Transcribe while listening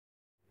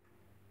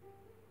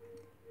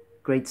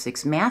Grade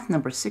 6 Math,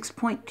 number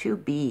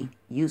 6.2b,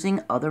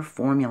 using other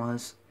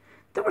formulas.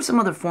 There were some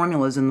other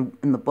formulas in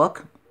the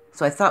book,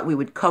 so I thought we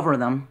would cover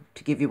them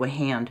to give you a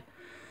hand.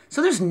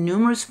 So there's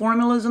numerous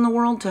formulas in the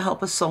world to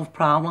help us solve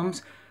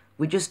problems.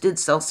 We just did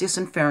Celsius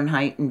and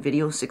Fahrenheit in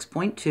video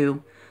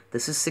 6.2.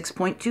 This is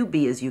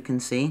 6.2b, as you can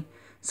see.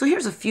 So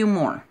here's a few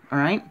more, all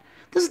right?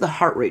 This is the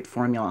heart rate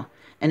formula,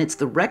 and it's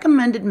the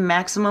recommended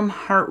maximum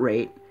heart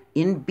rate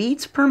in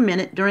beats per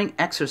minute during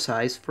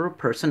exercise for a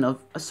person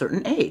of a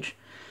certain age.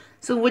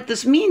 So what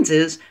this means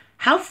is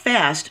how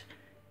fast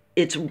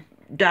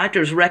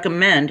doctors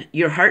recommend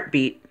your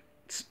heartbeat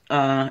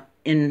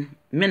in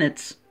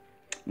minutes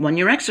when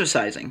you're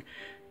exercising.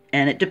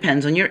 And it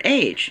depends on your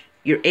age.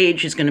 Your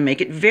age is going to make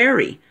it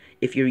vary.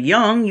 If you're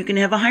young, you can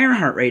have a higher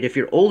heart rate. If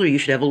you're older, you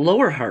should have a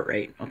lower heart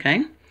rate,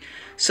 okay?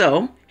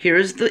 So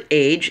here's the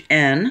age,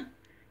 N.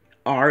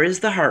 R is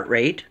the heart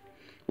rate.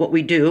 What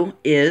we do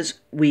is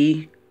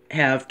we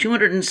have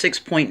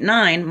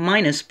 206.9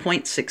 minus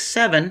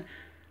 0.67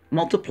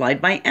 multiplied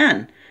by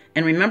n.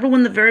 And remember,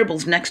 when the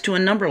variable's next to a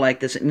number like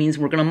this, it means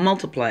we're going to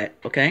multiply it,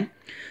 okay?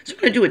 So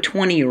we're going to do a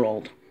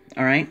 20-year-old,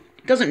 all right?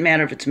 It doesn't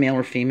matter if it's male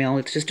or female,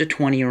 it's just a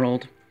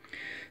 20-year-old.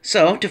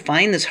 So to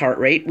find this heart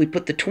rate, we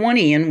put the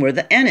 20 in where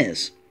the n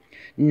is,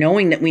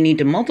 knowing that we need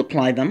to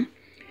multiply them,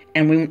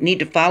 and we need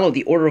to follow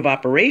the order of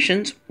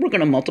operations. We're going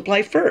to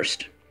multiply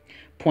first.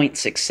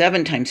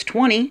 0.67 times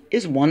 20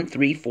 is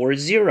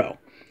 1340.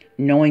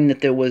 Knowing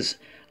that there was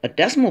a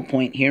decimal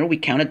point here, we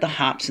counted the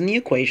hops in the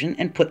equation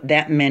and put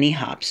that many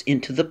hops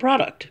into the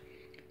product.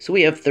 So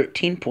we have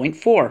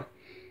 13.4.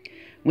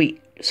 We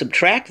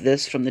subtract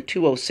this from the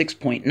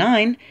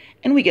 206.9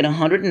 and we get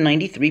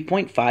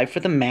 193.5 for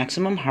the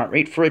maximum heart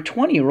rate for a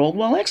 20-year-old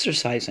while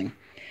exercising.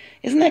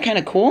 Isn't that kind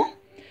of cool?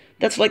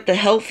 That's like the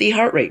healthy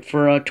heart rate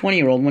for a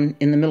 20-year-old when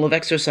in the middle of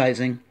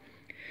exercising.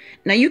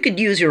 Now you could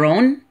use your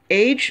own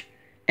age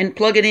and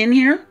plug it in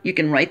here. You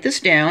can write this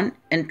down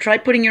and try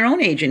putting your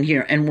own age in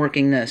here and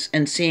working this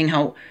and seeing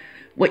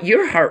what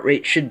your heart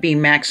rate should be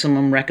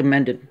maximum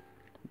recommended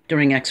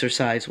during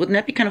exercise. Wouldn't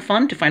that be kind of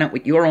fun to find out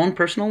what your own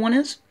personal one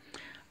is?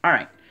 All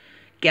right.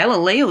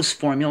 Galileo's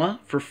formula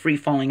for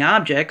free-falling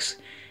objects,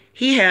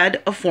 he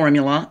had a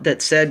formula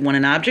that said when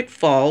an object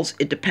falls,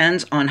 it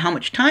depends on how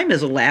much time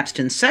has elapsed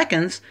in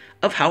seconds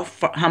of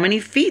how many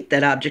feet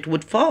that object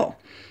would fall.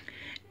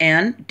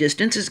 And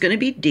distance is going to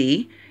be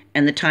d,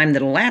 and the time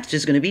that elapsed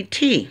is going to be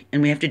t,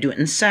 and we have to do it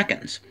in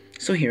seconds.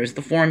 So here's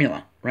the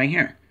formula right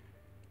here.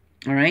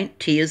 All right,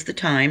 t is the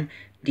time,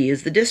 d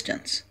is the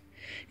distance.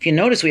 If you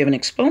notice, we have an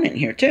exponent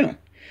here too.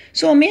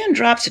 So a man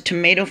drops a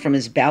tomato from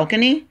his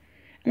balcony,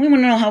 and we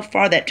want to know how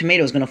far that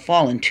tomato is going to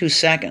fall in 2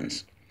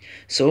 seconds.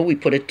 So we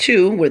put a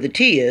 2 where the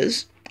t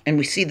is, and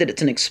we see that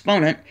it's an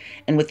exponent,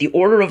 and with the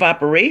order of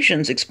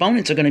operations,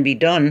 exponents are going to be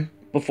done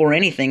before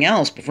anything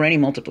else, before any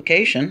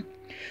multiplication.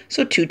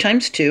 So 2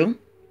 times 2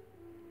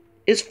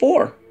 is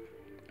 4,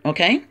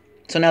 okay?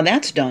 So now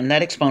that's done,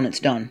 that exponent's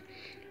done.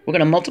 We're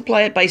going to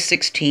multiply it by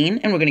 16,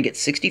 and we're going to get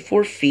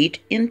 64 feet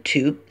in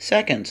 2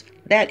 seconds.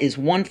 That is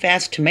one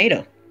fast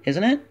tomato,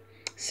 isn't it?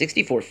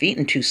 64 feet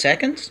in 2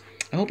 seconds?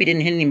 I hope he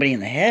didn't hit anybody in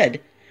the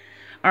head.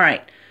 All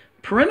right,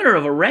 perimeter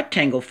of a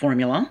rectangle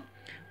formula.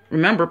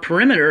 Remember,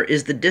 perimeter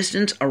is the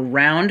distance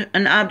around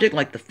an object,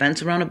 like the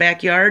fence around a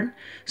backyard.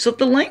 So if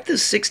the length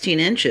is 16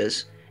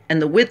 inches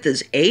and the width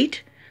is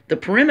 8, the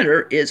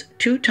perimeter is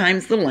 2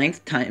 times the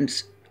length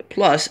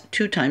plus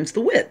 2 times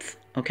the width,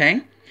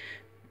 okay?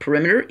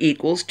 Perimeter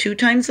equals 2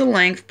 times the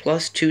length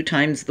plus 2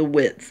 times the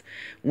width.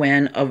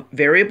 When a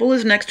variable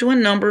is next to a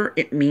number,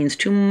 it means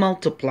to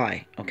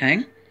multiply,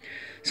 okay?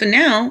 So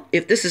now,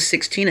 if this is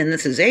 16 and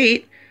this is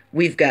 8,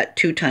 we've got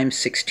 2 times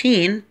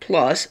 16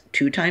 plus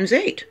 2 times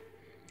 8.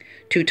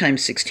 2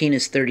 times 16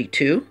 is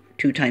 32.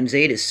 2 times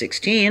 8 is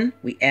 16.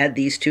 We add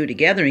these two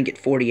together and get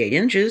 48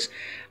 inches.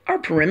 Our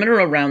perimeter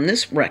around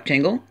this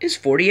rectangle is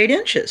 48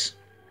 inches.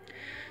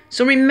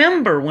 So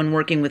remember, when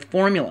working with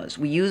formulas,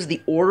 we use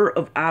the order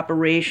of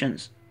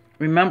operations.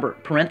 Remember,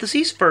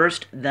 parentheses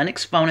first, then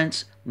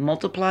exponents,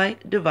 multiply,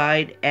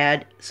 divide,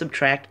 add,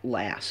 subtract,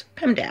 last.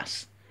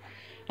 PEMDAS.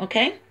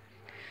 Okay?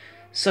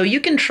 So you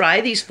can try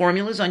these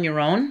formulas on your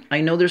own.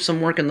 I know there's some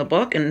work in the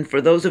book, and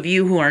for those of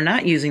you who are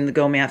not using the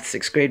Go Math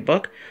 6th grade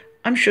book,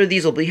 I'm sure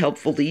these will be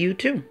helpful to you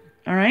too.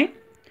 All right?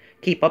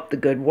 Keep up the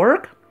good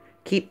work.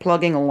 Keep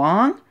plugging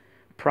along.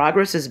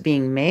 Progress is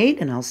being made,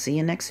 and I'll see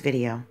you next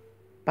video.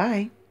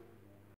 Bye.